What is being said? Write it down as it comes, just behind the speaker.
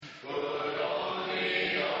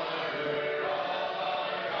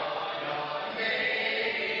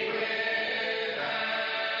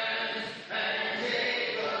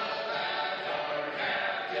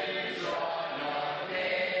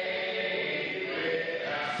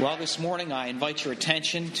Well, this morning I invite your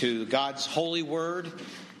attention to God's holy word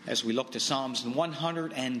as we look to Psalms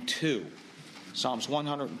 102. Psalms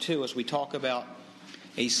 102 as we talk about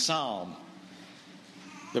a psalm,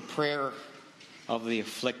 the prayer of the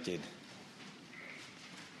afflicted.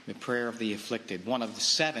 The prayer of the afflicted, one of the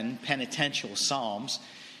 7 penitential psalms.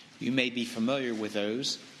 You may be familiar with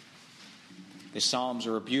those. The psalms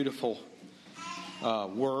are beautiful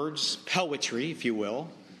words, poetry, if you will.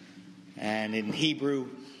 And in Hebrew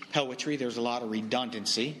poetry, there's a lot of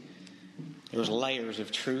redundancy. There's layers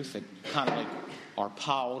of truth that kind of like are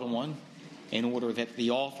piled on in order that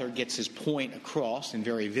the author gets his point across in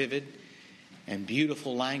very vivid and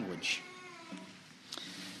beautiful language.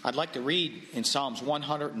 I'd like to read in Psalms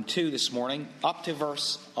 102 this morning up to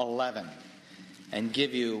verse 11 and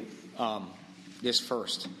give you this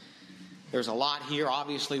first. There's a lot here.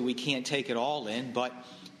 Obviously, we can't take it all in, but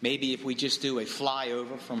maybe if we just do a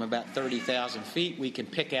flyover from about 30,000 feet, we can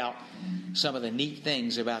pick out some of the neat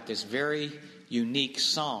things about this very unique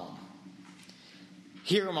psalm.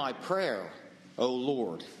 Hear my prayer, O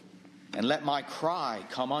Lord, and let my cry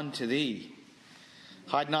come unto thee.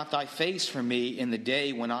 Hide not thy face from me in the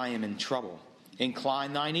day when I am in trouble.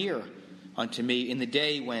 Incline thine ear unto me in the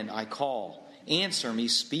day when I call. Answer me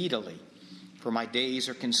speedily, for my days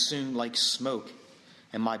are consumed like smoke,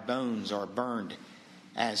 and my bones are burned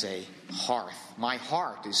as a hearth. My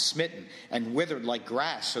heart is smitten and withered like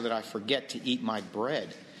grass, so that I forget to eat my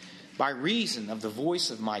bread. By reason of the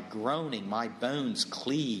voice of my groaning, my bones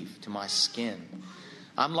cleave to my skin.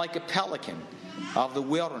 I'm like a pelican of the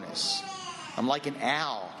wilderness. I'm like an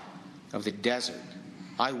owl of the desert.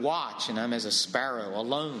 I watch, and I'm as a sparrow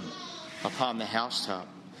alone upon the housetop.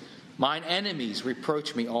 Mine enemies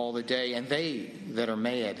reproach me all the day, and they that are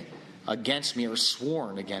mad against me are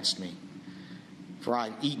sworn against me. For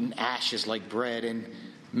I've eaten ashes like bread, and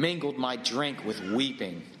mingled my drink with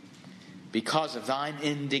weeping, because of thine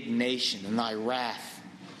indignation and thy wrath.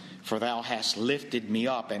 For thou hast lifted me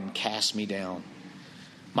up and cast me down.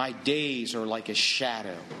 My days are like a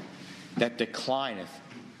shadow that declineth.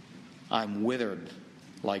 I'm withered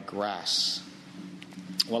like grass.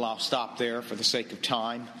 Well, I'll stop there for the sake of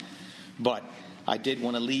time, but I did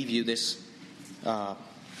want to leave you this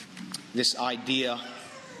idea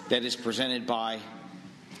that is presented by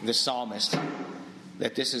the psalmist,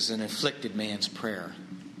 that this is an afflicted man's prayer.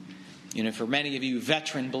 You know, for many of you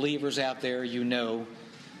veteran believers out there, you know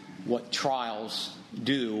what trials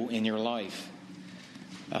do in your life.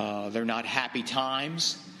 They're not happy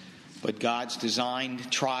times, but God's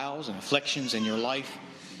designed trials and afflictions in your life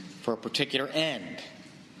for a particular end,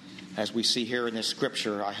 as we see here in this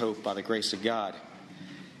scripture, I hope, by the grace of God.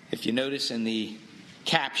 If you notice in the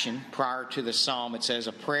caption prior to the psalm, it says,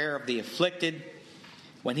 a prayer of the afflicted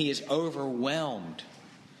when he is overwhelmed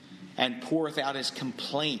and poureth out his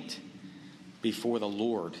complaint before the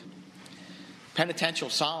Lord. Penitential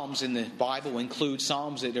psalms in the Bible include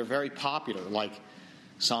psalms that are very popular, like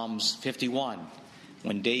Psalms 51,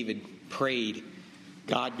 when David prayed,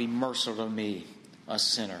 God be merciful to me, a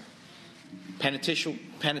sinner.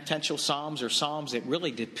 Penitential psalms are psalms that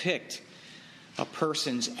really depict a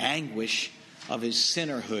person's anguish of his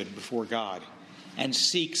sinnerhood before God, and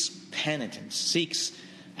seeks penitence, seeks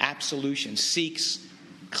absolution, seeks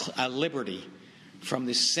a liberty from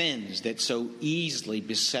the sins that so easily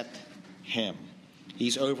beset him.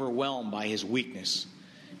 He's overwhelmed by his weakness.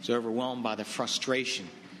 He's overwhelmed by the frustration,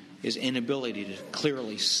 his inability to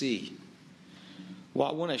clearly see. Well,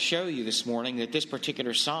 I want to show you this morning that this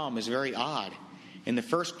particular psalm is very odd. In the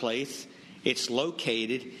first place, it's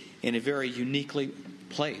located in a very uniquely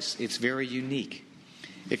place. It's very unique.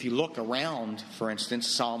 If you look around, for instance,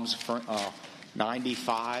 Psalms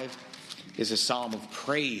 95 is a psalm of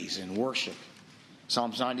praise and worship.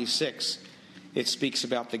 Psalms 96, it speaks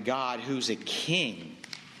about the God who's a king.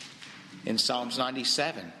 In Psalms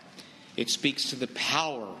 97, it speaks to the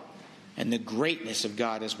power and the greatness of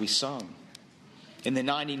God as we sung. In the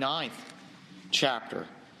 99th chapter,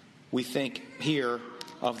 we think here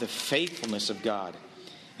of the faithfulness of God.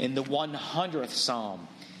 In the 100th psalm,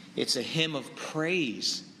 it's a hymn of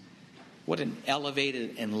praise. What an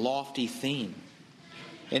elevated and lofty theme.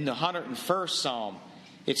 In the 101st psalm,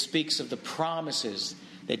 it speaks of the promises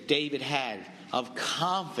that David had of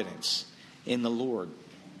confidence in the Lord.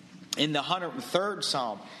 In the 103rd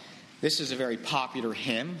psalm, this is a very popular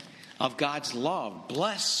hymn of God's love.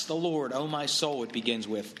 Bless the Lord, O my soul, it begins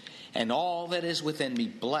with, and all that is within me,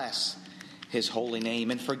 bless his holy name,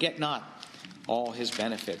 and forget not all his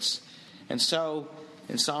benefits. And so,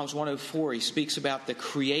 in Psalms 104, he speaks about the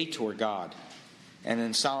Creator God. And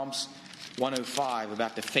in Psalms 105,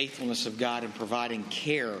 about the faithfulness of God in providing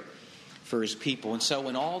care for his people. And so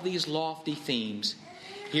in all these lofty themes,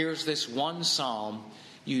 here's this one psalm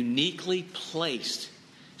uniquely placed,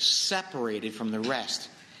 separated from the rest,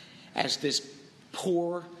 as this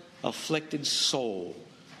poor, afflicted soul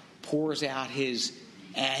pours out his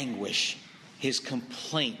anguish, his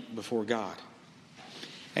complaint before God.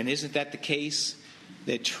 And isn't that the case?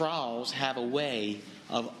 That trials have a way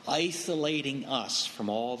of isolating us from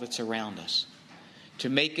all that's around us, to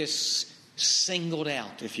make us singled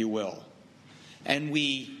out, if you will. And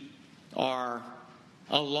we are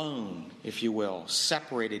alone, if you will,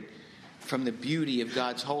 separated from the beauty of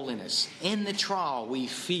God's holiness. In the trial, we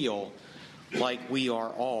feel like we are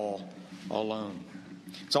all alone.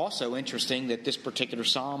 It's also interesting that this particular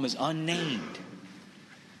psalm is unnamed.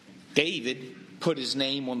 David put his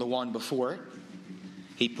name on the one before it.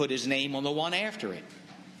 He put his name on the one after it.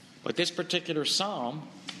 But this particular psalm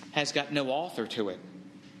has got no author to it.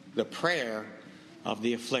 The prayer of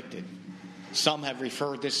the afflicted. Some have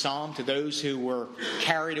referred this psalm to those who were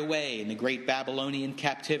carried away in the great Babylonian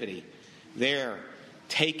captivity. They're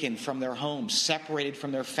taken from their homes, separated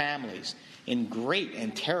from their families, in great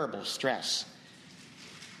and terrible stress.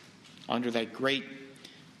 Under that great,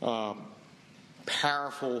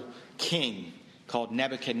 powerful king called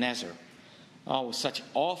Nebuchadnezzar. Oh, such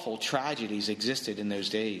awful tragedies existed in those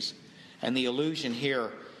days. And the allusion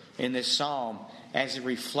here in this psalm, as it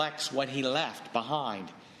reflects what he left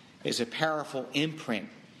behind, is a powerful imprint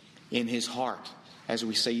in his heart, as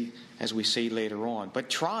we see later on. But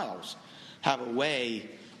trials have a way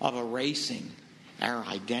of erasing our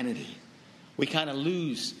identity. We kind of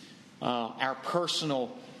lose our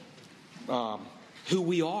personal who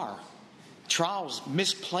we are. Trials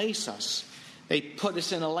misplace us. They put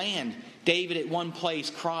us in a land. David at one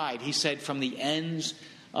place cried. He said, "From the ends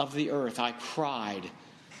of the earth I cried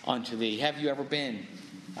unto thee." Have you ever been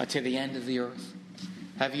to the end of the earth?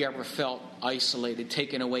 Have you ever felt isolated,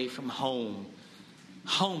 taken away from home?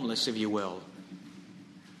 Homeless, if you will.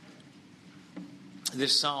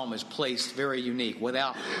 This psalm is placed very unique,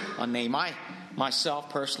 without a name. I myself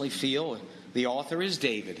personally feel the author is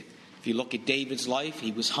David. If you look at David's life,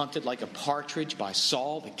 he was hunted like a partridge by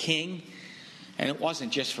Saul, the king. And it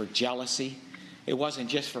wasn't just for jealousy. It wasn't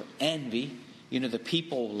just for envy. You know, the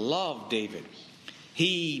people loved David.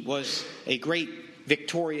 He was a great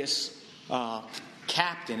victorious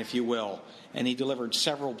captain, if you will. And he delivered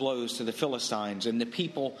several blows to the Philistines. And the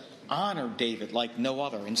people honored David like no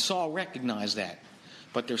other. And Saul recognized that.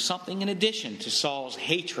 But there's something in addition to Saul's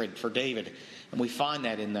hatred for David. And we find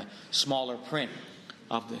that in the smaller print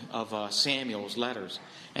of Samuel's letters.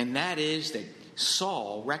 And that is that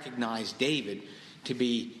Saul recognized David to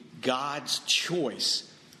be God's choice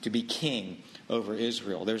to be king over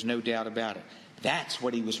Israel. There's no doubt about it. That's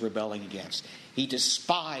what he was rebelling against. He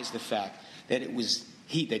despised the fact that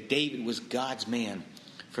that David was God's man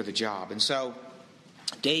for the job. And so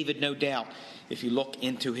David, no doubt, if you look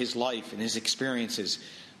into his life and his experiences,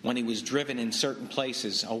 when he was driven in certain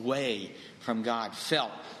places away from God,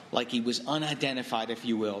 felt like he was unidentified, if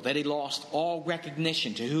you will, that he lost all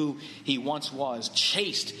recognition to who he once was,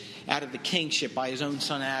 chased out of the kingship by his own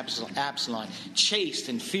son Absalom, chased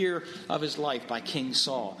in fear of his life by King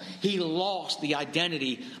Saul. He lost the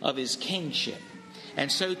identity of his kingship.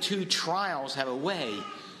 And so too, trials have a way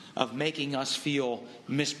of making us feel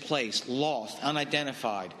misplaced, lost,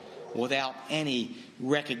 unidentified, without any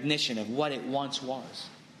recognition of what it once was.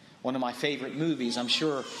 One of my favorite movies, I'm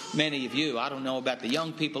sure many of you, I don't know about the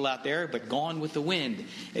young people out there, but Gone with the Wind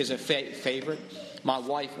is a favorite. My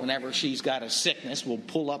wife, whenever she's got a sickness, will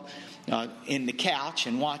pull up in the couch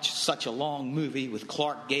and watch such a long movie with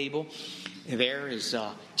Clark Gable. There is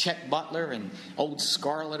Chet Butler and old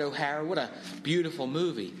Scarlett O'Hara. What a beautiful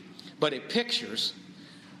movie. But it pictures,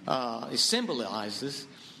 it symbolizes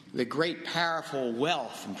the great powerful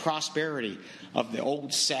wealth and prosperity of the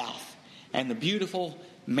Old South. And the beautiful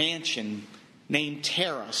mansion named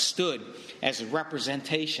Tara stood as a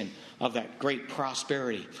representation of that great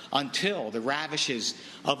prosperity until the ravishes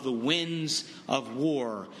of the winds of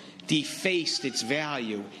war defaced its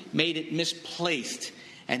value, made it misplaced,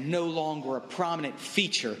 and no longer a prominent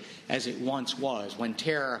feature as it once was, when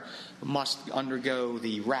Tara must undergo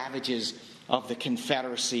the ravages of the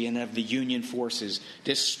Confederacy and of the Union forces,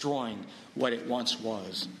 destroying what it once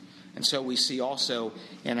was. And so we see also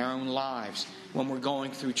in our own lives, when we're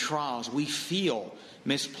going through trials, we feel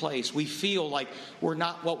misplaced. We feel like we're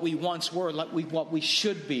not what we once were, like what we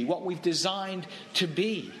should be, what we've designed to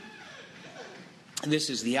be. And this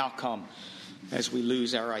is the outcome as we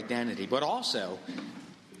lose our identity. But also,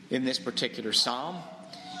 in this particular psalm,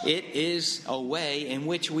 it is a way in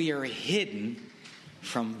which we are hidden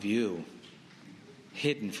from view.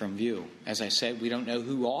 hidden from view. As I said, we don't know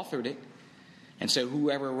who authored it. And so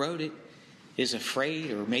whoever wrote it is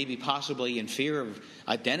afraid or maybe possibly in fear of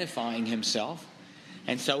identifying himself.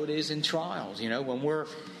 And so it is in trials. When we're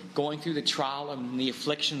going through the trial and the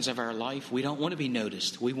afflictions of our life, we don't want to be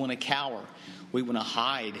noticed. We want to cower. We want to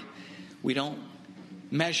hide. We don't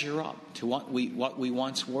measure up to what we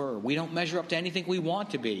once were. We don't measure up to anything we want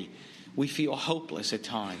to be. We feel hopeless at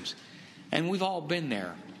times. And we've all been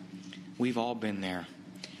there. We've all been there.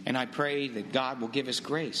 And I pray that God will give us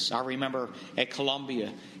grace. I remember at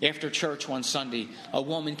Columbia, after church one Sunday, a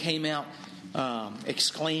woman came out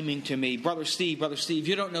exclaiming to me, Brother Steve,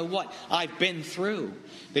 you don't know what I've been through.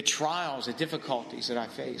 The trials, the difficulties that I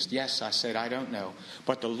faced. Yes, I said, I don't know,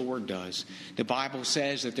 but the Lord does. The Bible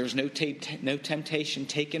says that there's no temptation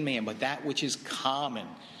taken man, but that which is common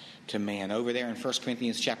to man. Over there in 1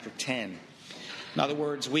 Corinthians chapter 10. In other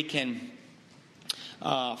words, we can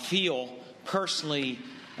feel personally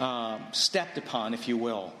stepped upon, if you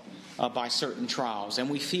will, by certain trials. And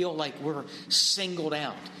we feel like we're singled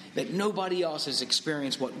out, that nobody else has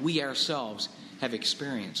experienced what we ourselves have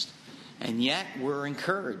experienced. And yet we're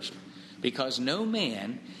encouraged because no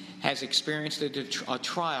man has experienced a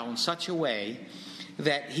trial in such a way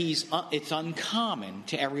that it's uncommon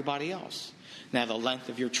to everybody else. Now, the length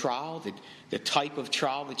of your trial, the type of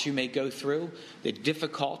trial that you may go through, the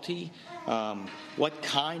difficulty, what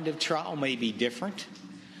kind of trial may be different,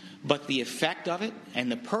 but the effect of it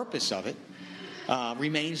and the purpose of it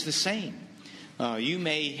remains the same. You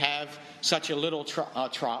may have such a little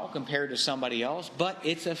trial compared to somebody else, but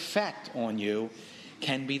its effect on you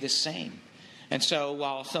can be the same. And so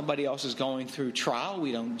while somebody else is going through trial,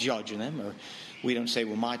 we don't judge them, or we don't say,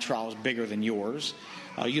 well, my trial is bigger than yours.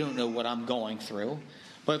 You don't know what I'm going through.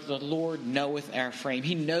 But the Lord knoweth our frame.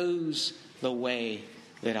 He knows the way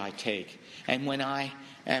that I take. And when I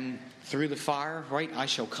am through the fire, right, I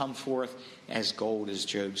shall come forth as gold, as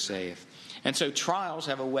Job saith. And so trials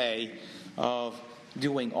have a way of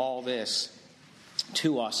doing all this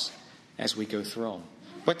to us as we go through them.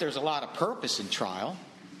 But there's a lot of purpose in trial.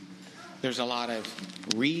 There's a lot of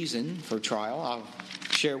reason for trial. I'll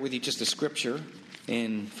share with you just a scripture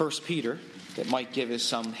in 1 Peter that might give us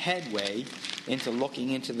some headway into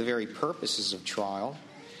looking into the very purposes of trial.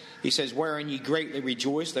 He says, wherein ye greatly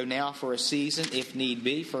rejoice, though now for a season, if need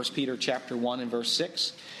be. 1 Peter chapter 1 and verse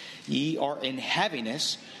 6. Ye are in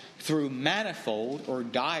heaviness through manifold or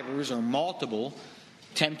divers or multiple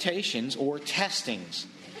temptations or testings,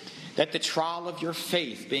 that the trial of your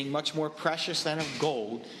faith, being much more precious than of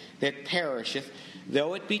gold that perisheth,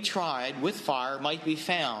 though it be tried with fire, might be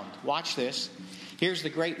found. Watch this. Here's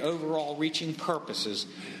the great overall reaching purposes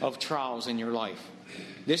of trials in your life.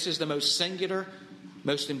 This is the most singular,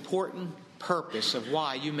 most important purpose of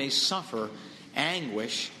why you may suffer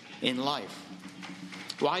anguish in life.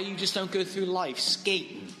 Why you just don't go through life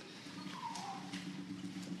skating,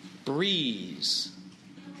 breeze.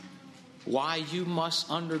 Why you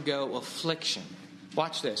must undergo affliction.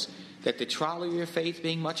 Watch this. That the trial of your faith,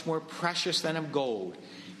 being much more precious than of gold,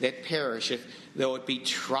 that perisheth, though it be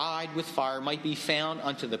tried with fire, might be found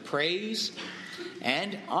unto the praise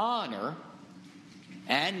and honor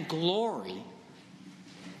and glory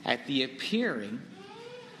at the appearing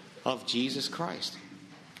of Jesus Christ.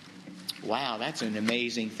 Wow, that's an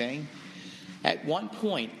amazing thing. At one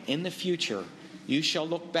point in the future, you shall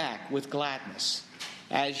look back with gladness,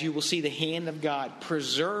 as you will see the hand of God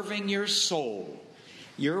preserving your soul,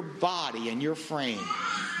 your body, and your frame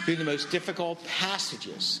through the most difficult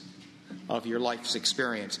passages of your life's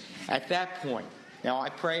experience. At that point, now I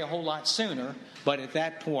pray a whole lot sooner, but at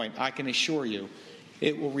that point, I can assure you,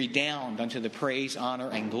 it will redound unto the praise, honor,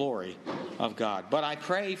 and glory of God. But I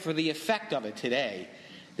pray for the effect of it today,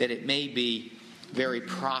 that it may be very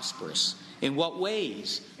prosperous. In what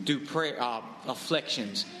ways do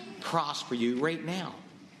afflictions prosper you right now?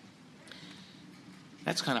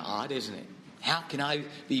 That's kind of odd, isn't it? How can I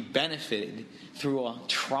be benefited through a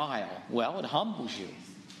trial? Well, it humbles you.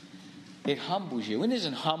 It humbles you. And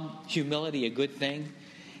isn't humility a good thing?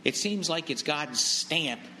 It seems like it's God's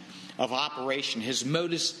stamp of operation, his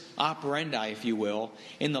modus operandi, if you will,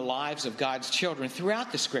 in the lives of God's children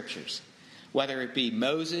throughout the Scriptures. Whether it be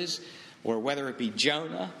Moses, or whether it be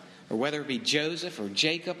Jonah, or whether it be Joseph or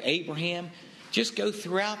Jacob, Abraham. Just go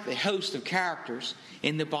throughout the host of characters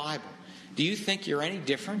in the Bible. Do you think you're any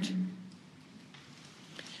different?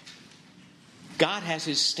 God has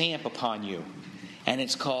his stamp upon you, and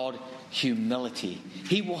it's called humility.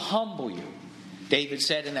 He will humble you. David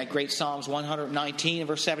said in that great Psalms 119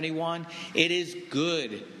 verse 71, it is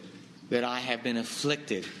good that I have been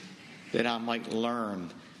afflicted, that I might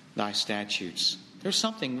learn thy statutes. There's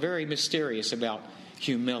something very mysterious about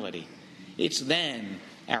humility. It's then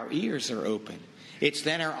our ears are open. It's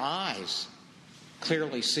then our eyes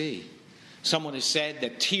clearly see. Someone has said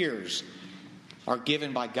that tears are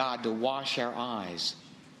given by God to wash our eyes,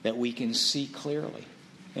 that we can see clearly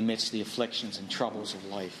amidst the afflictions and troubles of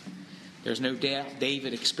life. There's no doubt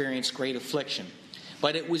David experienced great affliction.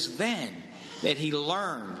 But it was then that he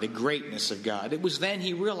learned the greatness of God. It was then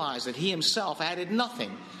he realized that he himself added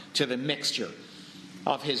nothing to the mixture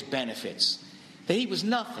of his benefits. That he was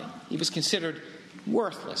nothing. He was considered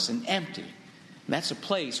worthless and empty. And that's a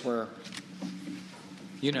place where,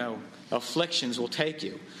 afflictions will take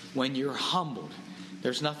you. When you're humbled,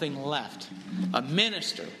 there's nothing left. A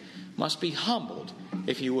minister must be humbled,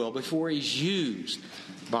 if you will, before he's used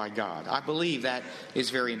by God. I believe that is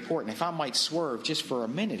very important. If I might swerve just for a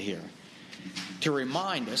minute here to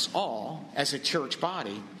remind us all as a church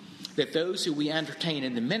body that those who we entertain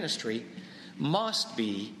in the ministry must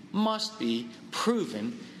be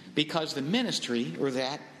proven, because the ministry, or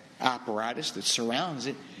that apparatus that surrounds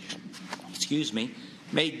it,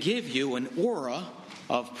 may give you an aura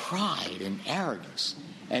of pride and arrogance.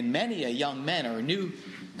 And many a young men or new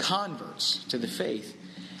converts to the faith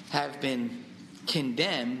have been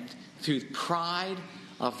condemned through pride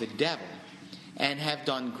of the devil, and have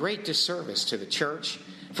done great disservice to the church.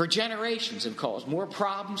 For generations have caused more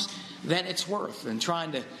problems than it's worth, than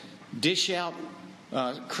trying to dish out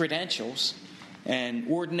credentials and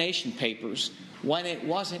ordination papers when it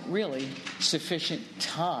wasn't really sufficient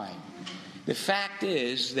time. The fact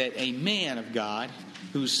is that a man of God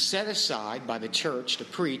who's set aside by the church to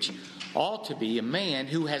preach ought to be a man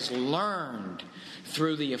who has learned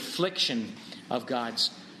through the affliction of God's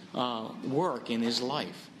work in his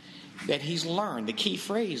life. That he's learned. The key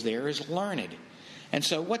phrase there is learned. And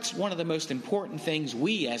so what's one of the most important things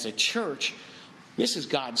we as a church, this is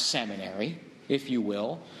God's seminary, if you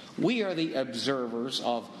will. We are the observers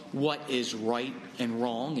of what is right and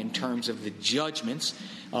wrong in terms of the judgments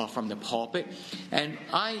from the pulpit. And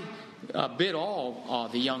I bid all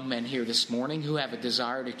the young men here this morning who have a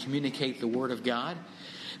desire to communicate the Word of God,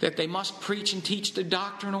 that they must preach and teach the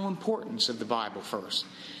doctrinal importance of the Bible first.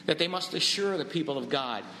 That they must assure the people of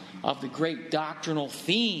God of the great doctrinal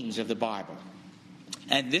themes of the Bible.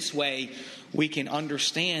 And this way we can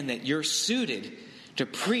understand that you're suited to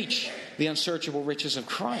preach the unsearchable riches of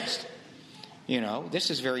Christ. This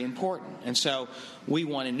is very important. And so we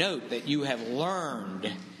want to note that you have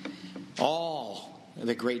learned all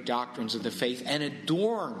the great doctrines of the faith and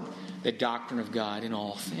adorn the doctrine of God in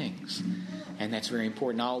all things. And that's very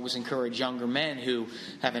important. I always encourage younger men who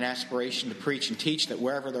have an aspiration to preach and teach that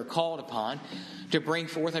wherever they're called upon, to bring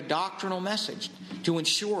forth a doctrinal message to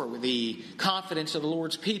ensure the confidence of the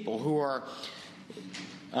Lord's people who are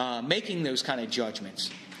making those kind of judgments,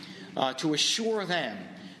 to assure them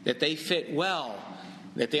that they fit well,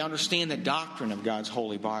 that they understand the doctrine of God's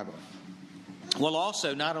holy Bible. Well,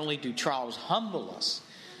 also, not only do trials humble us,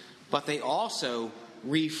 but they also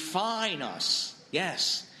refine us.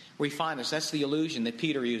 Yes, refine us. That's the allusion that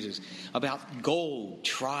Peter uses about gold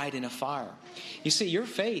tried in a fire. You see, your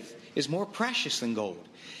faith is more precious than gold.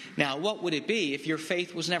 Now, what would it be if your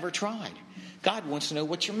faith was never tried? God wants to know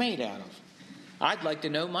what you're made out of. I'd like to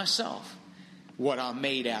know myself what I'm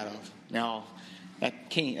made out of. Now,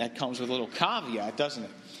 that comes with a little caveat, doesn't it?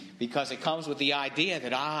 Because it comes with the idea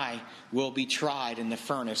that I will be tried in the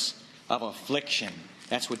furnace of affliction.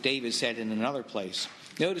 That's what David said in another place.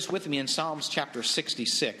 Notice with me in Psalms chapter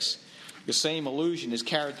 66. The same allusion is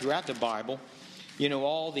carried throughout the Bible.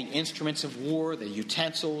 All the instruments of war, the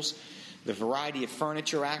utensils, the variety of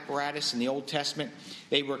furniture, apparatus in the Old Testament,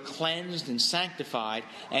 they were cleansed and sanctified,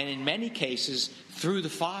 and in many cases through the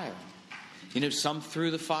fire. Some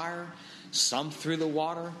through the fire, some through the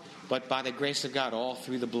water, but by the grace of God, all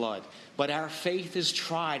through the blood. But our faith is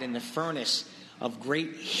tried in the furnace of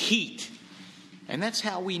great heat. And that's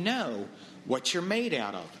how we know what you're made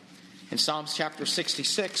out of. In Psalms chapter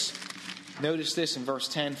 66, notice this in verse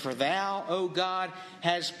 10, "For thou, O God,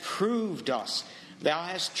 hast proved us. Thou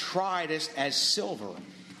hast tried us as silver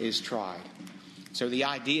is tried." So the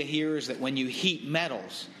idea here is that when you heat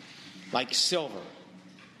metals like silver,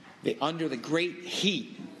 under the great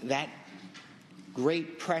heat, that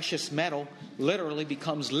great precious metal literally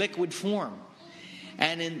becomes liquid form.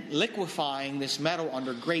 And in liquefying this metal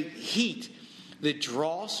under great heat, the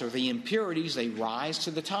dross or the impurities, they rise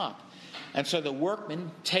to the top. And so the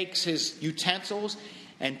workman takes his utensils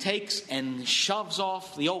and takes and shoves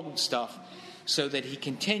off the old stuff so that he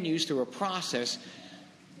continues through a process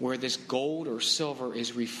where this gold or silver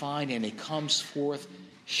is refined and it comes forth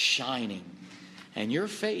shining. And your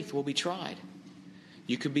faith will be tried.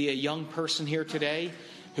 You could be a young person here today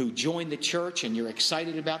who joined the church and you're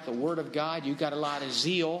excited about the Word of God. You've got a lot of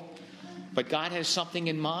zeal. But God has something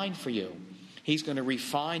in mind for you. He's going to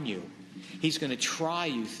refine you. He's going to try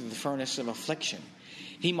you through the furnace of affliction.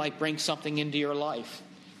 He might bring something into your life.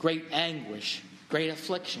 Great anguish, great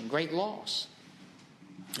affliction, great loss.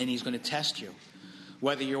 And He's going to test you.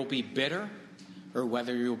 Whether you'll be bitter or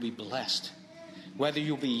whether you'll be blessed. Whether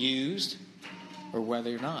you'll be used or whether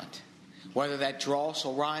you're not. Whether that dross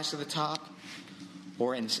will rise to the top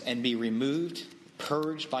and be removed,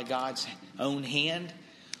 purged by God's own hand,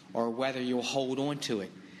 or whether you'll hold on to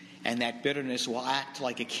it. And that bitterness will act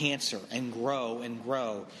like a cancer and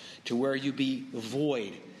grow to where you be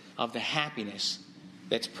void of the happiness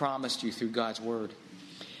that's promised you through God's Word.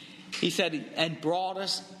 He said, and brought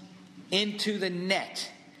us into the net.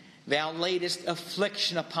 Thou laidest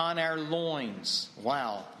affliction upon our loins.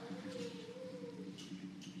 Wow.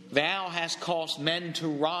 Thou hast caused men to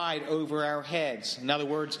ride over our heads. In other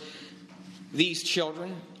words, these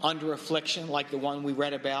children under affliction, like the one we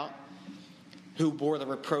read about, who bore the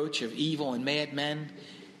reproach of evil and madmen,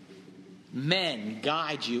 men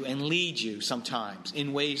guide you and lead you sometimes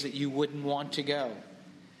in ways that you wouldn't want to go.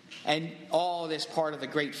 And all this part of the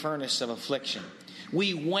great furnace of affliction.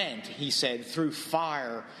 We went, he said, through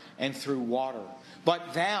fire and through water.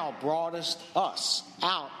 But thou broughtest us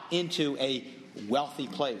out into a wealthy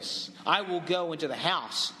place. I will go into the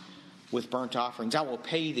house with burnt offerings. I will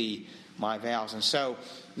pay thee my vows. And so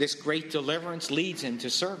this great deliverance leads him to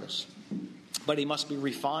service. But he must be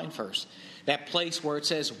refined first. That place where it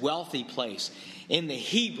says wealthy place. In the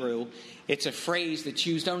Hebrew, it's a phrase that's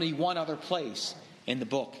used only one other place in the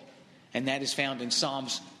book. And that is found in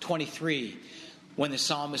Psalms 23. When the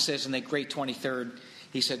psalmist says in the great 23rd,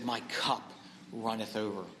 he said, my cup runneth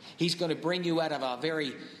over. He's going to bring you out of a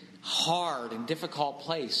very hard and difficult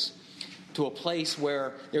place to a place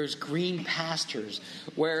where there's green pastures,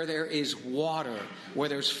 where there is water, where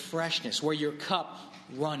there's freshness, where your cup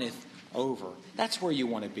runneth over. That's where you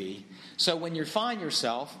want to be. So when you find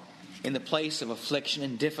yourself in the place of affliction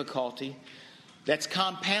and difficulty that's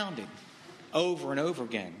compounded over and over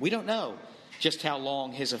again, we don't know just how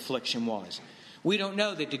long his affliction was. We don't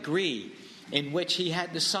know the degree in which he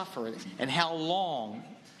had to suffer and how long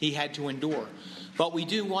he had to endure. But we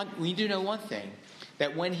do know one thing,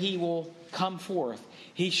 that when he will come forth,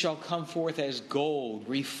 he shall come forth as gold,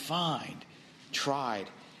 refined, tried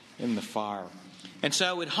in the fire. And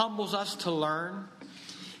so it humbles us to learn.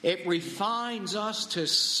 It refines us to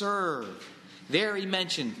serve. There he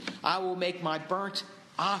mentioned, I will make my burnt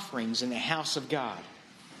offerings in the house of God.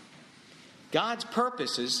 God's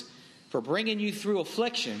purposes for bringing you through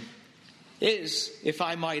affliction is, if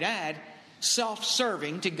I might add,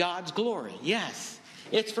 self-serving to God's glory. Yes,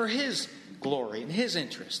 it's for His glory and His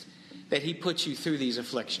interest that He puts you through these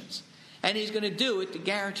afflictions. And He's going to do it to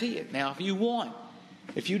guarantee it. Now,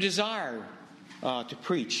 if you desire to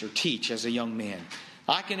preach or teach as a young man,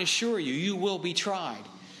 I can assure you, you will be tried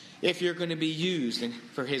if you're going to be used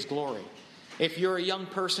for His glory. If you're a young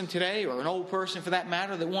person today, or an old person for that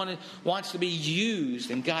matter, that wants to be used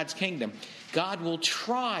in God's kingdom, God will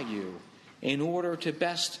try you in order to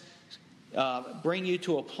best bring you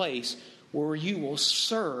to a place where you will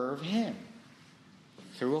serve Him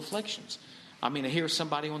through afflictions. I mean, here's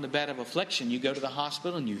somebody on the bed of affliction. You go to the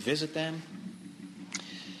hospital and you visit them.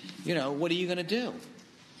 You know, what are you going to do?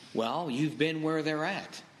 Well, you've been where they're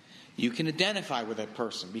at. You can identify with that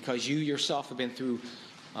person because you yourself have been through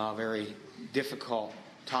a very difficult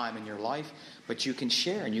time in your life. But you can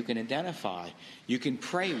share and you can identify. You can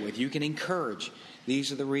pray with. You can encourage.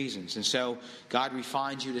 These are the reasons. And so God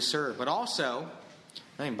refines you to serve. But also,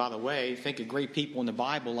 and by the way, think of great people in the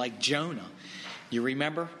Bible like Jonah. You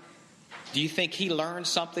remember? Do you think he learned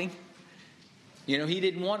something? You know, he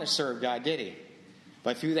didn't want to serve God, did he?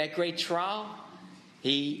 But through that great trial,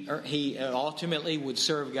 he ultimately would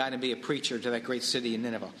serve God and be a preacher to that great city in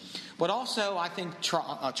Nineveh. But also, I think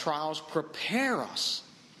trials prepare us.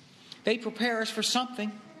 They prepare us for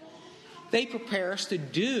something. They prepare us to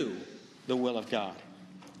do the will of God.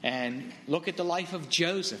 And look at the life of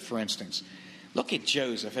Joseph, for instance. Look at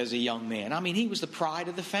Joseph as a young man. I mean, he was the pride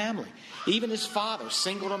of the family. Even his father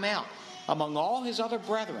singled him out among all his other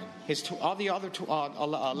brethren, all the other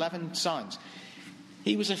 11 sons.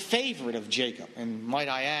 He was a favorite of Jacob. And might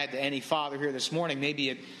I add to any father here this morning, maybe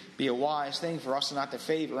it'd be a wise thing for us not to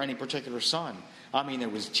favor any particular son. I mean, there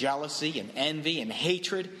was jealousy and envy and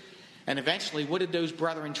hatred. And eventually, what did those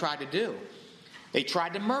brethren try to do? They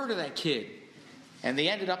tried to murder that kid. And they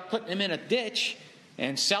ended up putting him in a ditch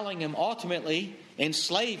and selling him ultimately in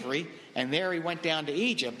slavery, and there he went down to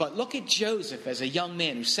Egypt. But look at Joseph as a young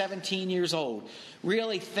man who's 17 years old,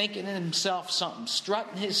 really thinking in himself something,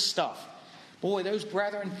 strutting his stuff. Boy, those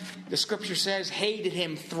brethren, the scripture says, hated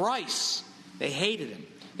him thrice. They hated him.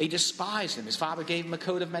 They despised him. His father gave him a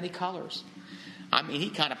coat of many colors. I mean,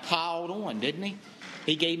 he kind of piled on, didn't he?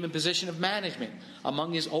 He gave him a position of management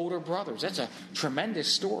among his older brothers. That's a tremendous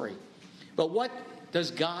story. But what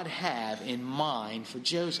does God have in mind for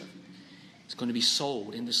Joseph? He's going to be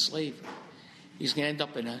sold into slavery. He's going to end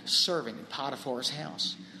up in a servant in Potiphar's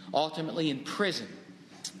house. Ultimately in prison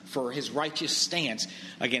for his righteous stance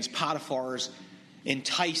against Potiphar's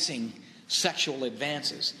enticing sexual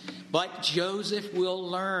advances. But Joseph will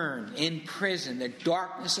learn in prison, the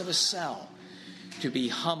darkness of a cell, to be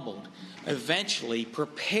humbled, eventually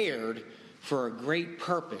prepared for a great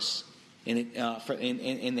purpose in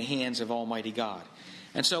the hands of Almighty God.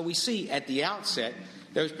 And so we see at the outset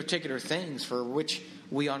those particular things for which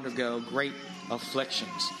we undergo great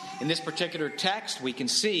afflictions. In this particular text, we can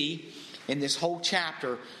see in this whole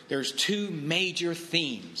chapter, there's two major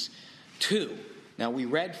themes. Two. Now, we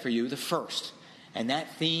read for you the first, and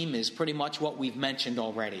that theme is pretty much what we've mentioned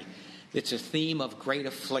already. It's a theme of great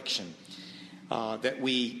affliction that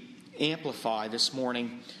we amplify this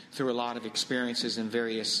morning through a lot of experiences and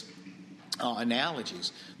various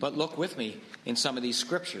analogies. But look with me in some of these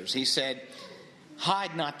scriptures. He said,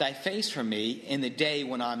 hide not thy face from me in the day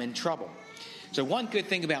when I'm in trouble. So one good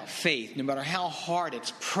thing about faith, no matter how hard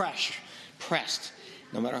it's pressed,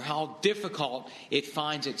 no matter how difficult it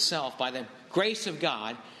finds itself, by the grace of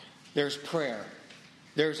God, there's prayer.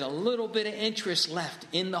 There's a little bit of interest left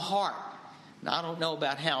in the heart. Now, I don't know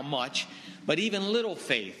about how much, but even little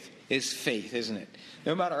faith is faith, isn't it?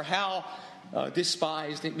 No matter how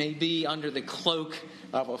despised it may be under the cloak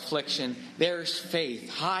of affliction, there's faith.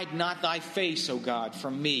 Hide not thy face, O God,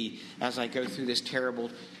 from me as I go through this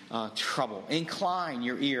terrible trouble. Incline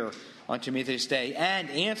your ear unto me this day and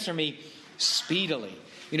answer me speedily.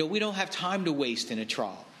 You know, we don't have time to waste in a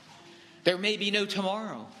trial. There may be no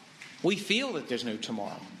tomorrow. We feel that there's no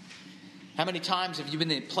tomorrow. How many times have you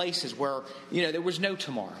been in places where, there was no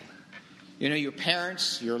tomorrow? Your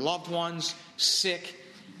parents, your loved ones, sick,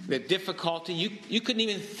 the difficulty. You couldn't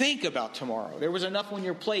even think about tomorrow. There was enough on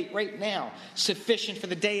your plate right now. Sufficient for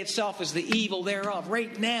the day itself is the evil thereof.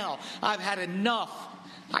 Right now, I've had enough.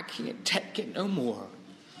 I can't take it no more.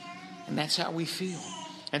 And that's how we feel.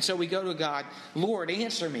 And so we go to God, Lord,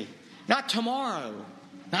 answer me. Not tomorrow,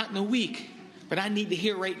 not in a week, but I need to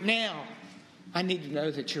hear right now. I need to know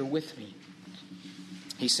that you're with me.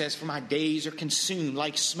 He says, for my days are consumed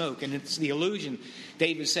like smoke. And it's the illusion.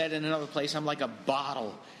 David said in another place, I'm like a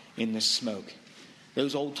bottle in the smoke.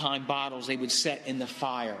 Those old-time bottles, they would set in the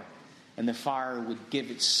fire, and the fire would give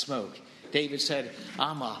it smoke. David said,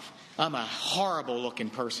 I'm a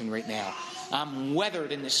horrible-looking person right now. I'm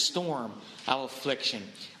weathered in the storm of affliction.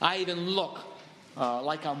 I even look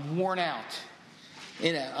like I'm worn out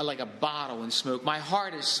like a bottle in smoke. My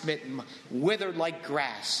heart is smitten, withered like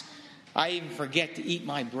grass. I even forget to eat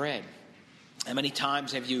my bread. How many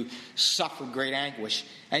times have you suffered great anguish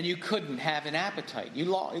and you couldn't have an appetite? It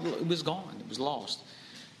was gone. It was lost.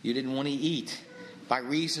 You didn't want to eat. By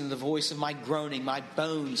reason of the voice of my groaning, my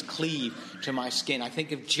bones cleave to my skin. I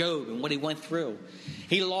think of Job and what he went through.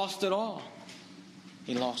 He lost it all.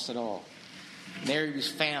 He lost it all. And there he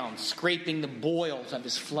was found, scraping the boils of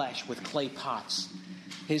his flesh with clay pots.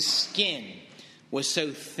 His skin was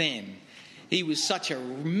so thin. He was such a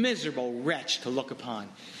miserable wretch to look upon.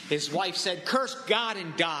 His wife said, curse God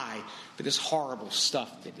and die for this horrible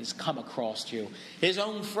stuff that has come across you. His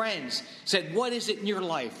own friends said, what is it in your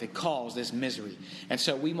life that caused this misery? And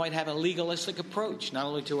so we might have a legalistic approach, not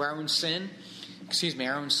only to our own sin,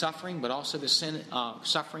 our own suffering, but also the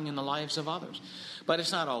suffering in the lives of others. But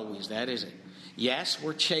it's not always that, is it? Yes,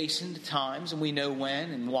 we're chastened at times, and we know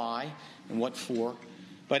when and why and what for.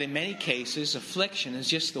 But in many cases, affliction is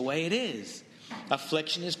just the way it is.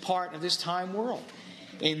 Affliction is part of this time world.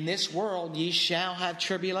 In this world ye shall have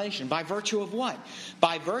tribulation. By virtue of what?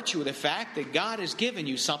 By virtue of the fact that God has given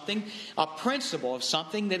you something, a principle of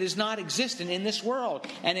something that is not existent in this world.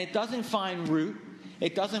 And it doesn't find root.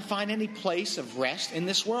 It doesn't find any place of rest in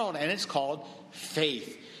this world. And it's called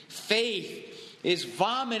faith. Faith is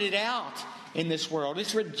vomited out in this world.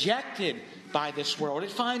 It's rejected by this world.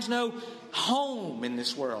 It finds no home in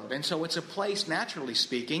this world. And so it's a place, naturally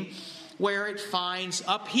speaking, where it finds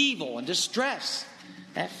upheaval and distress.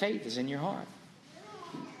 That faith is in your heart.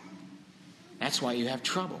 That's why you have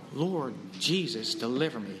trouble. Lord Jesus,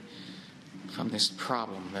 deliver me from this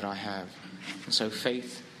problem that I have. And so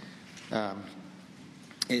faith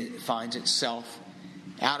it finds itself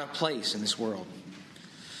out of place in this world.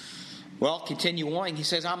 Well, continue on. He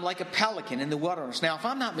says, I'm like a pelican in the wilderness. Now, if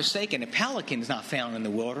I'm not mistaken, a pelican is not found in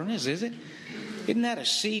the wilderness, is it? Isn't that a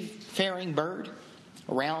seafaring bird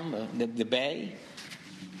around the bay,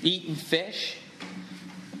 eating fish?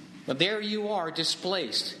 But there you are,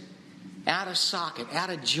 displaced, out of socket,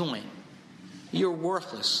 out of joint. You're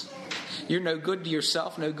worthless. You're no good to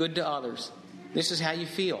yourself, no good to others. This is how you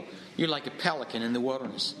feel. You're like a pelican in the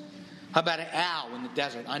wilderness. How about an owl in the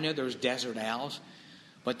desert? I know there's desert owls,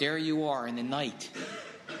 but there you are in the night,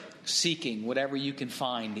 seeking whatever you can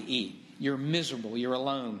find to eat. You're miserable, you're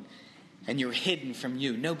alone, and you're hidden from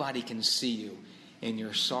you. Nobody can see you in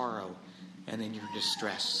your sorrow and in your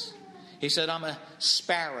distress. He said, I'm a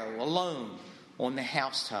sparrow alone on the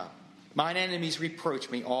housetop. Mine enemies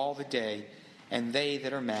reproach me all the day, and they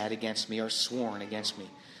that are mad against me are sworn against me.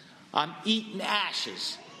 I'm eating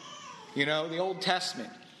ashes. You know, the Old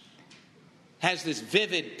Testament has this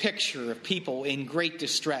vivid picture of people in great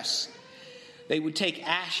distress. They would take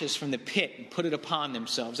ashes from the pit and put it upon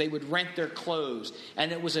themselves. They would rent their clothes,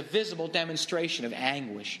 and it was a visible demonstration of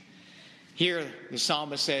anguish. Here, the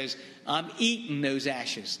psalmist says, I'm eating those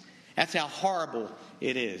ashes. That's how horrible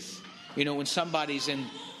it is. You know, when somebody's in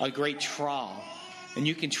a great trial, and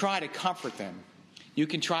you can try to comfort them. You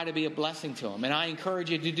can try to be a blessing to them. And I encourage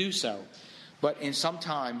you to do so. But in some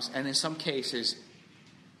cases,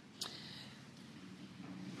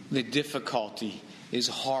 the difficulty is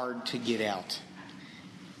hard to get out.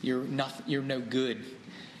 You're no good.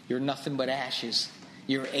 You're nothing but ashes.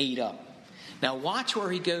 You're ate up. Now watch where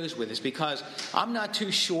he goes with this, because I'm not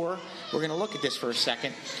too sure, we're going to look at this for a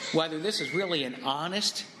second, whether this is really an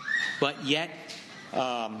honest but yet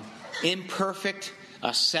imperfect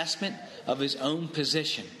assessment of his own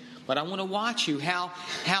position. But I want to watch you how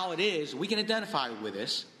it is, we can identify with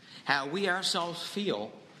this, how we ourselves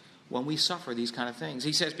feel when we suffer these kind of things.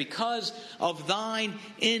 He says, because of thine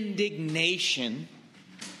indignation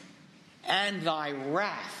and thy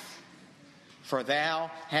wrath, for thou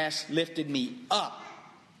hast lifted me up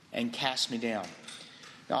and cast me down.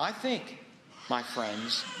 Now I think, my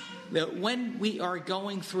friends, that when we are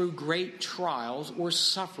going through great trials or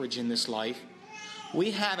suffrage in this life,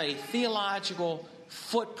 we have a theological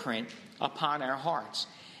footprint upon our hearts.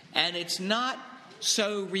 And it's not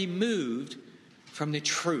so removed from the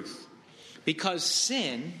truth. Because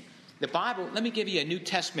sin, the Bible, let me give you a New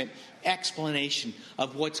Testament explanation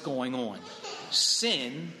of what's going on.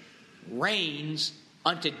 Sin reigns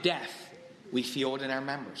unto death. We feel it in our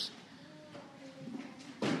members.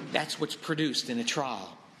 That's what's produced in a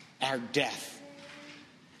trial. Our death.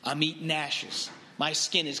 I'm eating ashes. My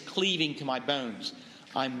skin is cleaving to my bones.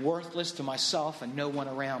 I'm worthless to myself and no one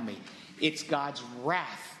around me. It's God's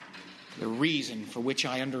wrath, the reason for which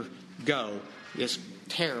I undergo this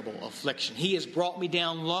terrible affliction. He has brought me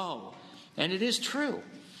down low. And it is true.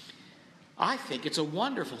 I think it's a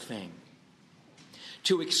wonderful thing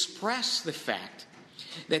to express the fact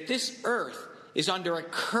that this earth is under a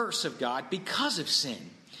curse of God because of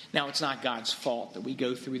sin. Now, it's not God's fault that we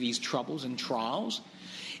go through these troubles and trials.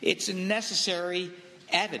 It's a necessary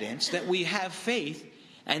evidence that we have faith,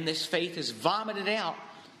 and this faith is vomited out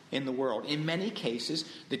in the world. In many cases,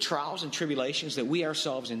 the trials and tribulations that we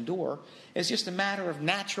ourselves endure is just a matter of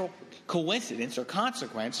natural coincidence or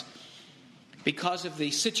consequence because of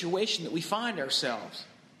the situation that we find ourselves.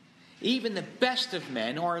 Even the best of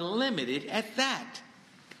men are limited at that,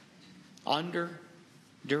 under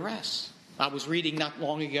duress. I was reading not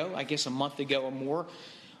long ago, I guess a month ago or more,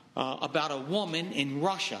 about a woman in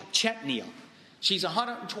Russia, Chechnya. She's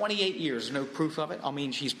 128 years, no proof of it. I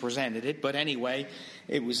mean, she's presented it. But anyway,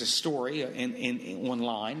 it was a story in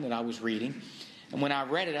online that I was reading. And when I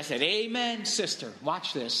read it, I said, amen, sister.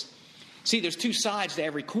 Watch this. See, there's two sides to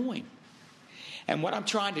every coin. And what I'm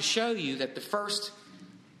trying to show you, that the first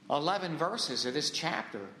 11 verses of this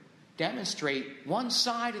chapter demonstrate one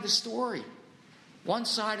side of the story. One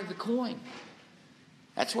side of the coin.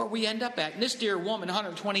 That's where we end up at. And this dear woman,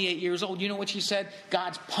 128 years old, you know what she said?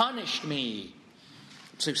 God's punished me.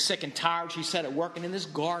 I'm so sick and tired, she said, of working in this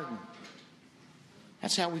garden.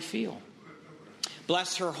 That's how we feel.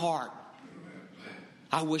 Bless her heart.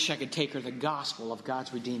 I wish I could take her the gospel of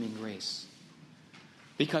God's redeeming grace.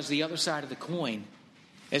 Because the other side of the coin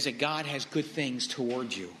is that God has good things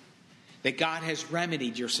toward you. That God has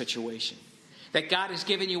remedied your situation. That God has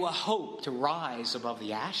given you a hope to rise above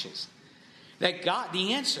the ashes. That God,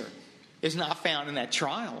 the answer is not found in that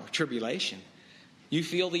trial or tribulation. You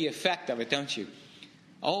feel the effect of it, don't you?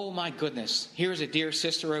 Oh my goodness, here's a dear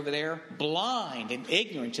sister over there, blind and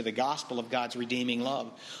ignorant to the gospel of God's redeeming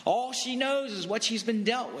love. All she knows is what she's been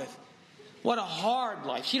dealt with. What a hard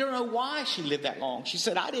life. She don't know why she lived that long. She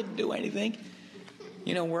said, I didn't do anything.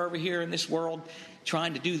 We're over here in this world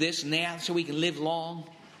trying to do this and that so we can live long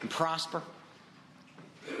and prosper.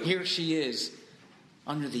 Here she is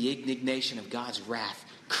under the indignation of God's wrath,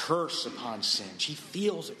 curse upon sin. She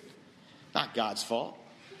feels it. Not God's fault.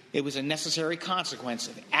 It was a necessary consequence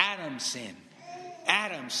of Adam's sin.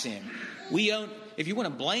 Adam's sin. If you want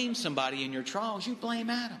to blame somebody in your trials, you blame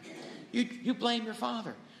Adam. You blame your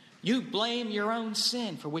father. You blame your own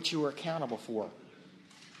sin for which you were accountable for.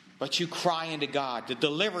 But you cry into God to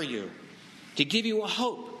deliver you, to give you a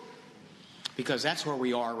hope. Because that's where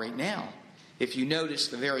we are right now. If you notice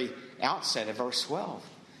the very outset of verse 12.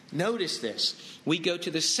 Notice this. We go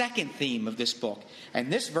to the second theme of this book.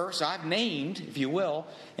 And this verse I've named, if you will,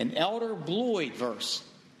 an Elder Bloyd verse.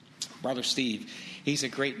 Brother Steve, he's a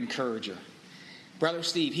great encourager. Brother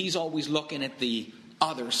Steve, he's always looking at the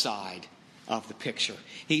other side of the picture.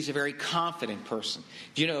 He's a very confident person.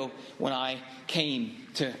 When I came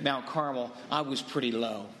to Mount Carmel, I was pretty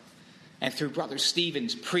low. And through Brother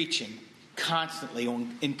Stephen's preaching, constantly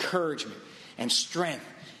on encouragement and strength,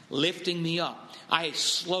 lifting me up, I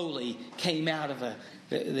slowly came out of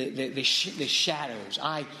the shadows.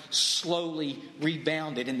 I slowly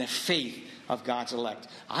rebounded in the faith of God's elect.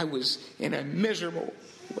 I was in a miserable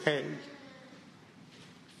way.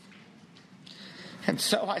 And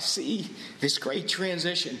so I see this great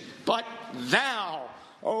transition. But thou,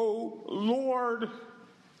 O Lord,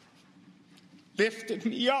 lifted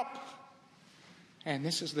me up. And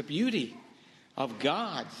this is the beauty of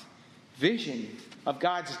God's vision, of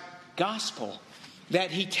God's gospel.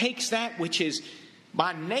 That he takes that which is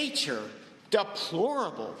by nature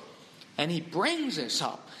deplorable, and he brings us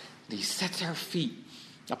up. He sets our feet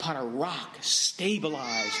upon a rock,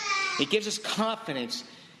 stabilized. He gives us confidence.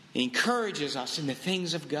 He encourages us in the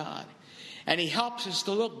things of God. And he helps us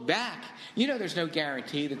to look back. There's no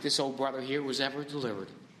guarantee that this old brother here was ever delivered.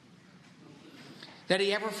 That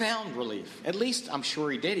he ever found relief. At least, I'm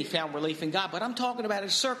sure he did. He found relief in God. But I'm talking about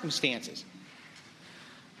his circumstances.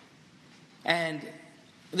 And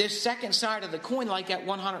this second side of the coin, like that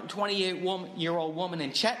 128-year-old woman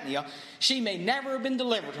in Chechnya, she may never have been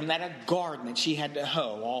delivered from that garden that she had to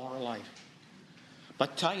hoe all her life.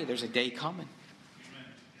 But I tell you, there's a day coming.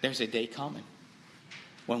 There's a day coming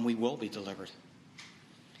when we will be delivered.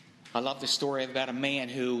 I love the story about a man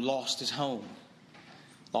who lost his home,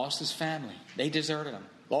 lost his family. They deserted him,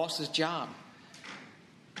 lost his job,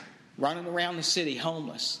 running around the city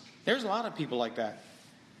homeless. There's a lot of people like that.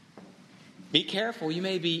 Be careful. You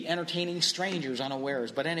may be entertaining strangers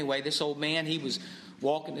unawares. But anyway, this old man, he was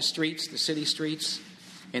walking the streets, the city streets,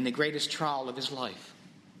 in the greatest trial of his life.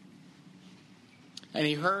 And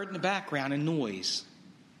he heard in the background a noise.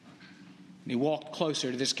 And he walked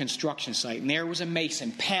closer to this construction site. And there was a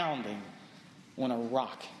mason pounding on a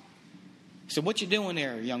rock. He said, "What you doing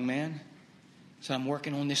there, young man?" He said, "I'm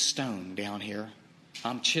working on this stone down here.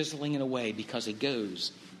 I'm chiseling it away because it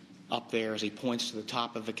goes up there," as he points to the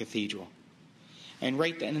top of the cathedral. And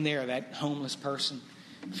right then and there, that homeless person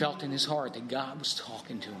felt in his heart that God was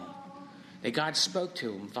talking to him. That God spoke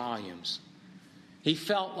to him volumes. He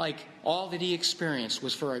felt like all that he experienced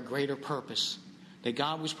was for a greater purpose. That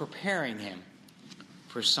God was preparing him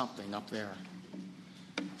for something up there.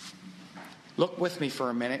 Look with me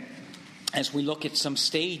for a minute as we look at some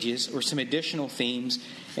stages or some additional themes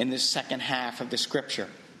in this second half of the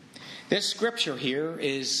scripture. This scripture here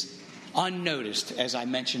is unnoticed, as I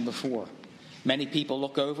mentioned before. Many people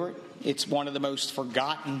look over it. It's one of the most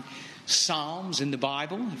forgotten psalms in the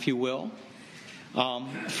Bible, if you will.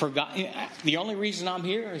 The only reason I'm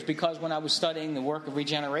here is because when I was studying the work of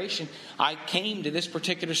regeneration, I came to this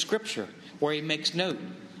particular scripture where he makes note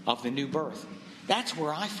of the new birth. That's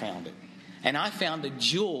where I found it. And I found a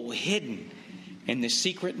jewel hidden in the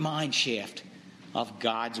secret mine shaft of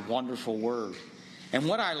God's wonderful word. And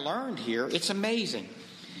what I learned here, it's amazing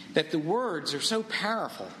that the words are so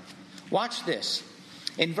powerful. Watch this.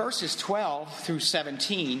 In verses 12 through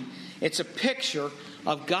 17, it's a picture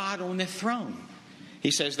of God on the throne.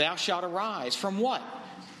 He says, "Thou shalt arise." From what?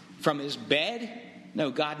 From his bed? No,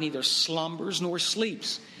 God neither slumbers nor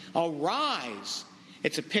sleeps. Arise.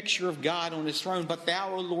 It's a picture of God on his throne. "But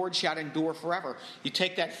thou, O Lord, shalt endure forever." You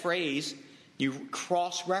take that phrase, you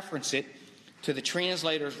cross-reference it to the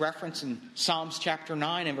translator's reference in Psalms chapter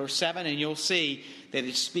 9 and verse 7, and you'll see that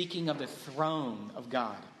it's speaking of the throne of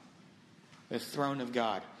God. The throne of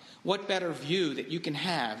God. What better view that you can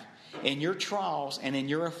have in your trials and in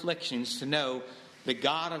your afflictions to know the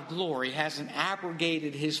God of glory hasn't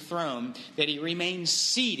abrogated his throne, that he remains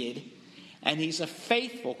seated, and he's a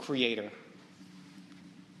faithful creator.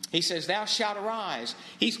 He says, thou shalt arise.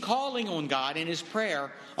 He's calling on God in his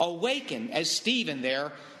prayer. Awaken. As Stephen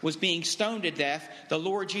there was being stoned to death, the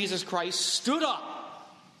Lord Jesus Christ stood up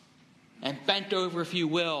and bent over, if you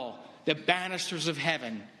will, the banisters of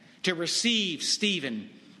heaven to receive Stephen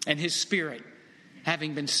and his spirit,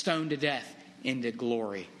 having been stoned to death, into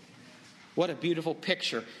glory. What a beautiful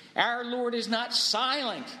picture. Our Lord is not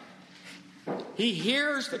silent. He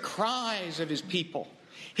hears the cries of his people.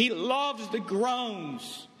 He loves the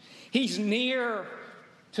groans. He's near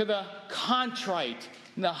to the contrite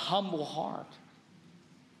and the humble heart.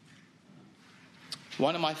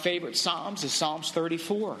 One of my favorite Psalms is Psalms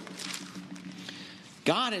 34.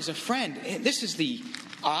 God is a friend. This is the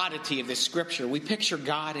oddity of this scripture. We picture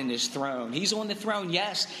God in his throne. He's on the throne.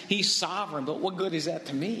 Yes, he's sovereign, but what good is that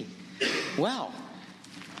to me? Well,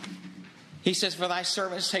 he says, for thy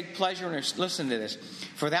servants take pleasure in this. Listen to this.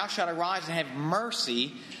 For thou shalt arise and have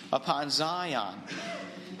mercy upon Zion.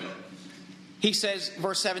 He says,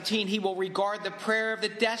 verse 17, he will regard the prayer of the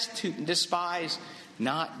destitute and despise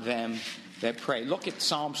not them that pray. Look at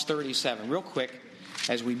Psalms 37 real quick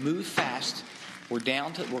as we move fast. We're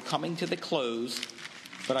coming to the close,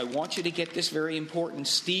 but I want you to get this very important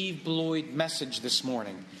Steve Bloyd message this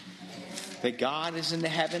morning. That God is in the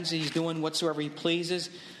heavens, he's doing whatsoever he pleases,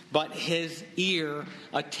 but his ear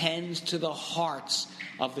attends to the hearts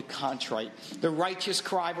of the contrite. The righteous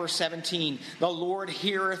cry, verse 17, the Lord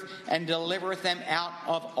heareth and delivereth them out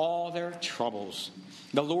of all their troubles.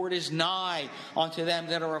 The Lord is nigh unto them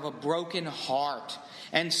that are of a broken heart,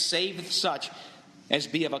 and saveth such as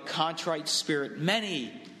be of a contrite spirit.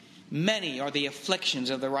 Many are the afflictions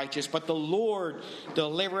of the righteous, but the Lord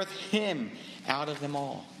delivereth him out of them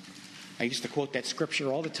all. I used to quote that scripture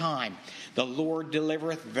all the time. The Lord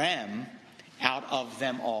delivereth them out of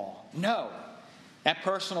them all. No, that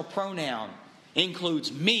personal pronoun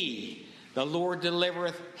includes me. The Lord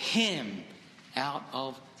delivereth him out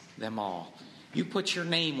of them all. You put your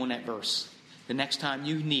name on that verse the next time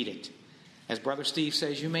you need it. As Brother Steve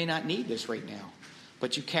says, you may not need this right now,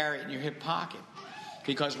 but you carry it in your hip pocket.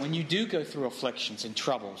 Because when you do go through afflictions and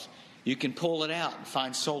troubles, you can pull it out and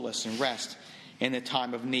find solace and rest in the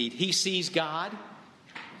time of need. He sees God.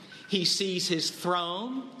 He sees his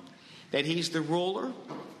throne, that he's the ruler.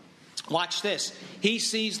 Watch this. He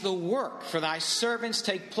sees the work. For thy servants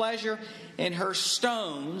take pleasure in her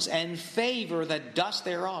stones and favor the dust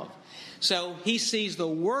thereof. So he sees the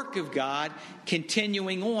work of God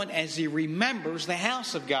continuing on as he remembers the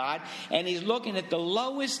house of God. And he's looking at the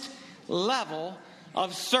lowest level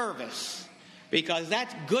of service. Because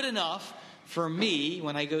that's good enough for me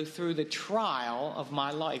when I go through the trial of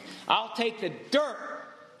my life. I'll take the dirt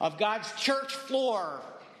of God's church floor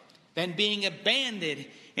than being abandoned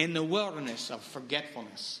in the wilderness of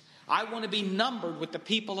forgetfulness. I want to be numbered with the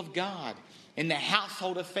people of God in the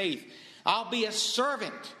household of faith. I'll be a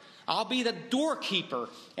servant. I'll be the doorkeeper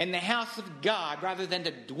in the house of God rather than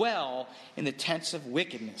to dwell in the tents of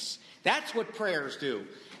wickedness. That's what prayers do.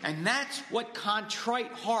 And that's what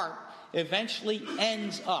contrite heart eventually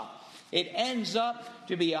ends up. It ends up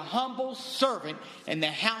to be a humble servant in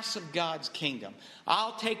the house of God's kingdom.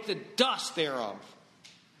 I'll take the dust thereof.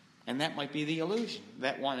 And that might be the illusion,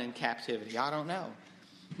 that one in captivity. I don't know.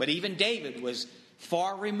 But even David was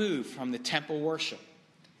far removed from the temple worship.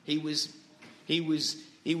 He was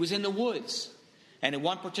in the woods. And at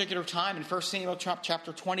one particular time in 1 Samuel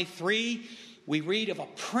chapter 23, we read of a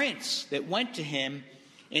prince that went to him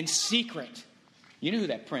in secret. You know who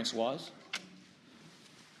that prince was?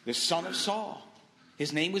 The son of Saul.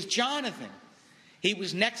 His name was Jonathan. He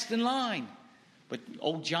was next in line. But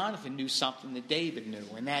old Jonathan knew something that David knew,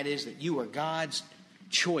 and that is that you are God's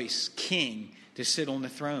choice king to sit on the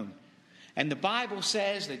throne. And the Bible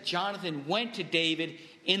says that Jonathan went to David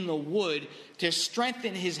in the wood to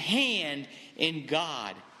strengthen his hand in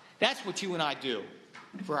God. That's what you and I do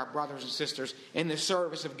for our brothers and sisters in the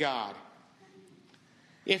service of God.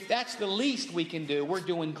 If that's the least we can do, we're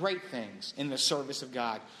doing great things in the service of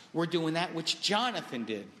God. We're doing that which Jonathan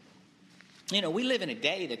did. You know, we live in a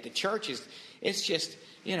day that the church it's just,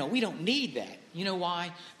 we don't need that. You know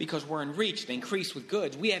why? Because we're enriched, increased with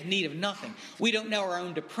goods. We have need of nothing. We don't know our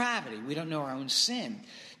own depravity. We don't know our own sin.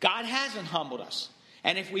 God hasn't humbled us.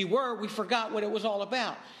 And if we were, we forgot what it was all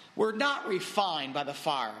about. We're not refined by the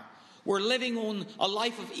fire. We're living on a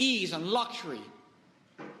life of ease and luxury.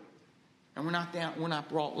 And we're not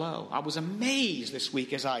brought low. I was amazed this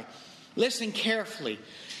week as I listened carefully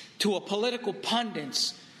to a political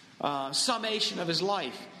pundit's summation of his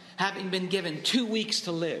life, having been given 2 weeks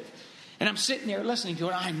to live. And I'm sitting there listening to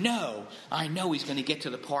it. I know he's going to get to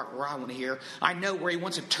the part where I want to hear. I know where he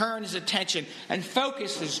wants to turn his attention and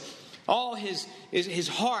focus his all his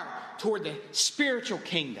heart toward the spiritual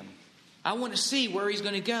kingdom. I want to see where he's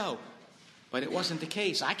going to go. But it wasn't the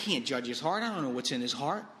case. I can't judge his heart. I don't know what's in his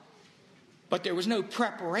heart. But there was no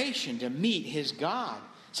preparation to meet his God.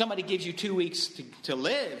 Somebody gives you 2 weeks to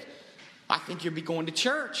live. I think you'll be going to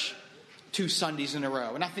church 2 Sundays in a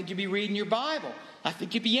row. And I think you'll be reading your Bible. I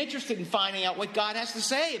think you'll be interested in finding out what God has to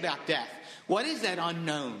say about death. What is that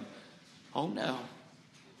unknown? Oh no.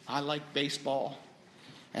 I like baseball.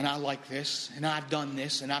 And I like this. And I've done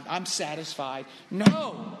this. And I'm satisfied.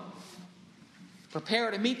 No.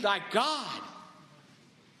 Prepare to meet thy God.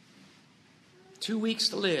 2 weeks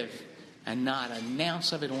to live. And not an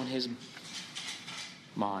ounce of it on his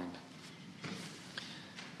mind.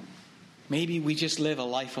 Maybe we just live a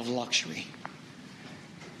life of luxury.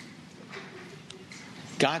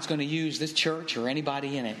 God's going to use this church or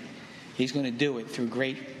anybody in it. He's going to do it through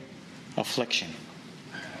great affliction.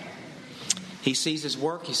 He sees his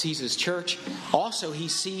work. He sees his church. Also, he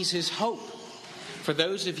sees his hope. For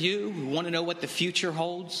those of you who want to know what the future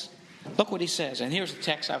holds, look what he says. And here's the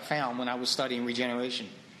text I found when I was studying regeneration.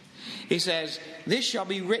 He says, this shall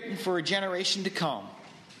be written for a generation to come,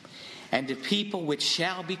 and the people which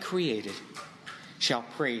shall be created shall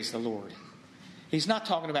praise the Lord. He's not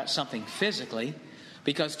talking about something physically,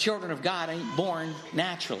 because children of God ain't born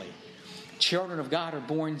naturally. Children of God are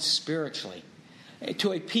born spiritually.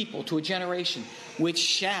 To a people, to a generation, which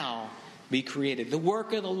shall be created. The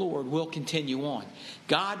work of the Lord will continue on.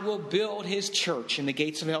 God will build his church, and the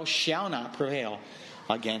gates of hell shall not prevail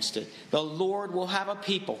against it. The Lord will have a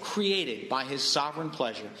people created by his sovereign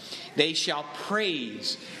pleasure. They shall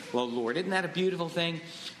praise the Lord. Isn't that a beautiful thing?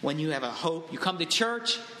 When you have a hope, you come to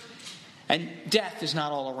church and death is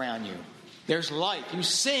not all around you. There's life. You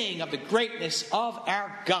sing of the greatness of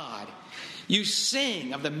our God. You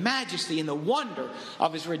sing of the majesty and the wonder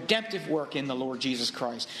of his redemptive work in the Lord Jesus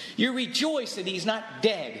Christ. You rejoice that he's not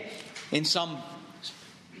dead in some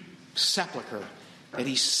sepulcher, that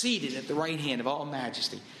he's seated at the right hand of all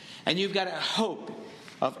majesty. And you've got a hope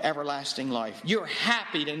of everlasting life. You're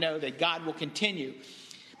happy to know that God will continue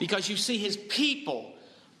because you see his people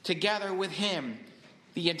together with him,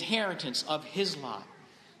 the inheritance of his lot.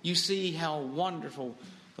 You see how wonderful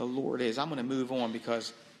the Lord is. I'm going to move on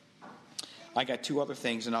because I got 2 other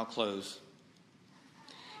things and I'll close.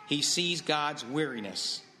 He sees God's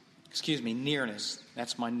nearness.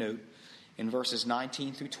 That's my note in verses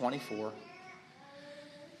 19 through 24.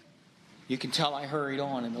 You can tell I hurried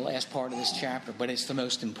on in the last part of this chapter, but it's the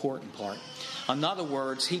most important part. In other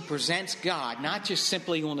words, he presents God not just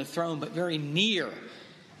simply on the throne, but very near.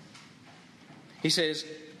 He says,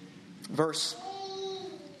 verse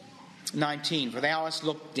 19, for thou hast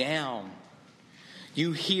looked down.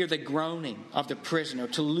 You hear the groaning of the prisoner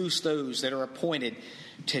to loose those that are appointed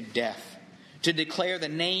to death, to declare the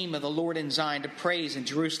name of the Lord in Zion, to praise in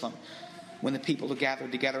Jerusalem when the people are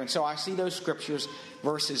gathered together. And so I see those scriptures,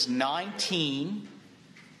 verses 19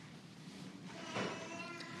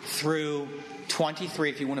 through 23,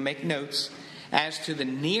 if you want to make notes, as to the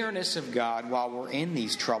nearness of God while we're in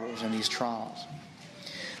these troubles and these trials.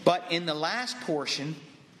 But in the last portion,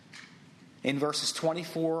 in verses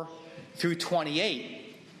 24 through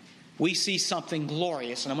 28, we see something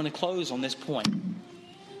glorious. And I'm going to close on this point.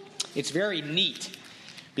 It's very neat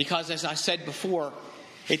because, as I said before,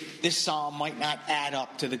 this psalm might not add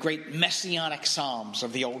up to the great messianic psalms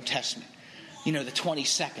of the Old Testament. You know, the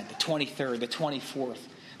 22nd, the 23rd, the 24th,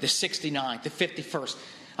 the 69th, the 51st.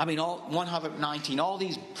 I mean, all 119, all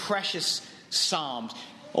these precious psalms.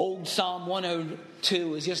 Old Psalm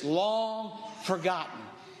 102 is just long forgotten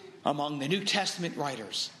among the New Testament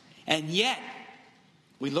writers. And yet,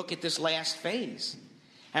 we look at this last phase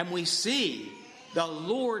and we see the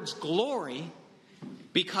Lord's glory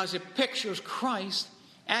because it pictures Christ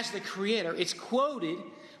as the Creator. It's quoted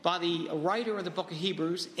by the writer of the book of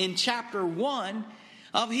Hebrews in chapter 1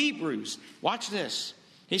 of Hebrews. Watch this.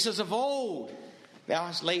 He says, of old thou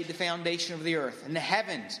hast laid the foundation of the earth, and the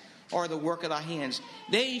heavens are the work of thy hands.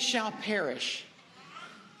 They shall perish,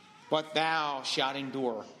 but thou shalt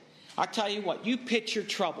endure. I tell you what, you pit your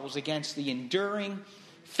troubles against the enduring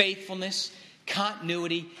faithfulness,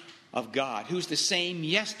 continuity of God, who's the same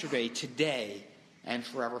yesterday, today, and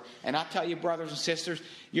forever. And I tell you, brothers and sisters,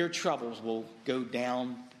 your troubles will go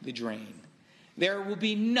down the drain. There will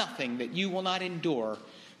be nothing that you will not endure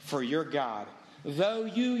for your God, though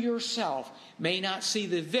you yourself may not see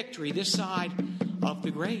the victory this side of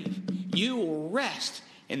the grave. You will rest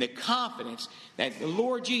in the confidence that the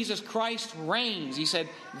Lord Jesus Christ reigns. He said,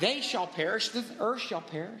 they shall perish, the earth shall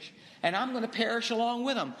perish, and I'm going to perish along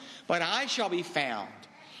with them. But I shall be found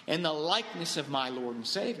in the likeness of my Lord and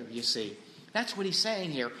Savior, you see. That's what he's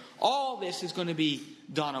saying here. All this is going to be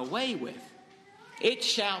done away with. It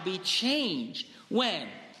shall be changed. When?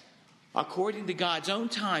 According to God's own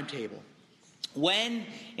timetable. When,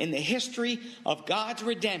 in the history of God's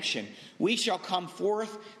redemption, we shall come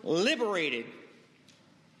forth liberated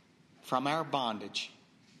from our bondage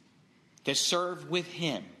to serve with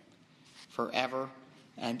him forever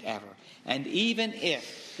and ever. And even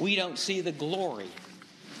if we don't see the glory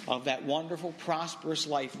of that wonderful, prosperous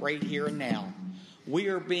life right here and now, we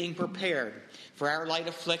are being prepared. For our light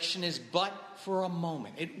affliction is but for a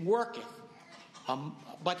moment. It worketh,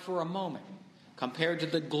 but for a moment, compared to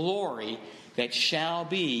the glory that shall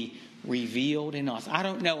be revealed in us. I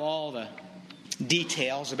don't know all the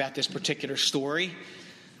details about this particular story,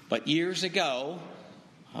 but years ago,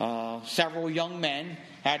 several young men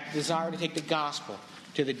had the desire to take the gospel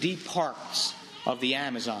to the deep parts of the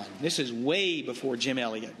Amazon. This is way before Jim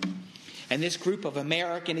Elliot. And this group of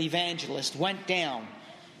American evangelists went down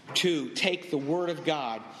to take the Word of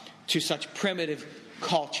God to such primitive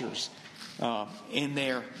cultures in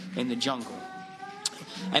the jungle.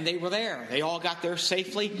 And they were there. They all got there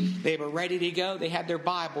safely. They were ready to go. They had their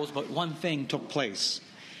Bibles, but one thing took place.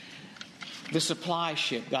 The supply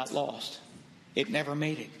ship got lost. It never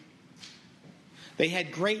made it. They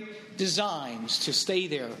had great designs to stay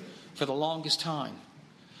there for the longest time.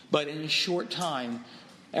 But in a short time,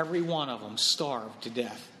 every one of them starved to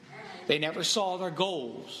death. They never saw their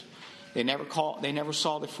goals. They never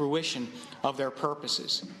saw the fruition of their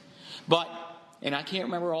purposes. But, and I can't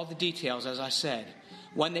remember all the details, as I said,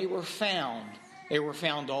 when they were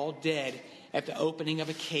found all dead at the opening of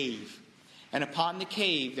a cave. And upon the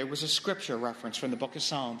cave, there was a scripture reference from the book of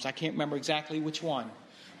Psalms. I can't remember exactly which one.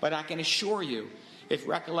 But I can assure you, if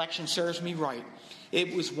recollection serves me right,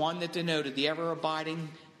 it was one that denoted the ever-abiding,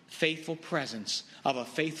 faithful presence of a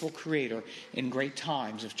faithful Creator in great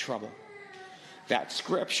times of trouble. That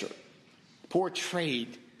scripture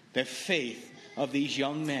portrayed the faith of these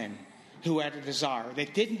young men who had a desire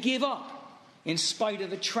that didn't give up in spite of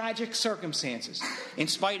the tragic circumstances, in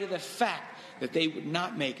spite of the fact that they would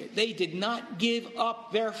not make it. They did not give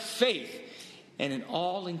up their faith in an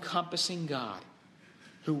all-encompassing God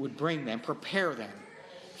who would bring them, prepare them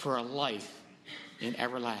for a life in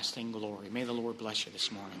everlasting glory. May the Lord bless you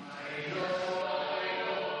this morning.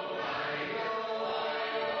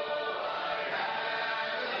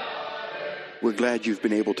 We're glad you've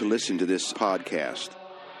been able to listen to this podcast.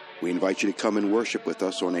 We invite you to come and worship with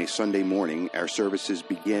us on a Sunday morning. Our services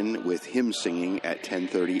begin with hymn singing at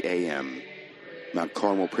 10:30 a.m. Mount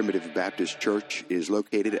Carmel Primitive Baptist Church is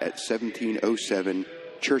located at 1707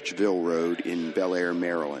 Churchville Road in Bel Air,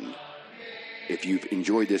 Maryland. If you've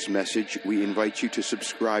enjoyed this message, we invite you to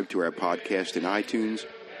subscribe to our podcast in iTunes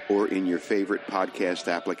or in your favorite podcast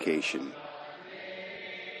application.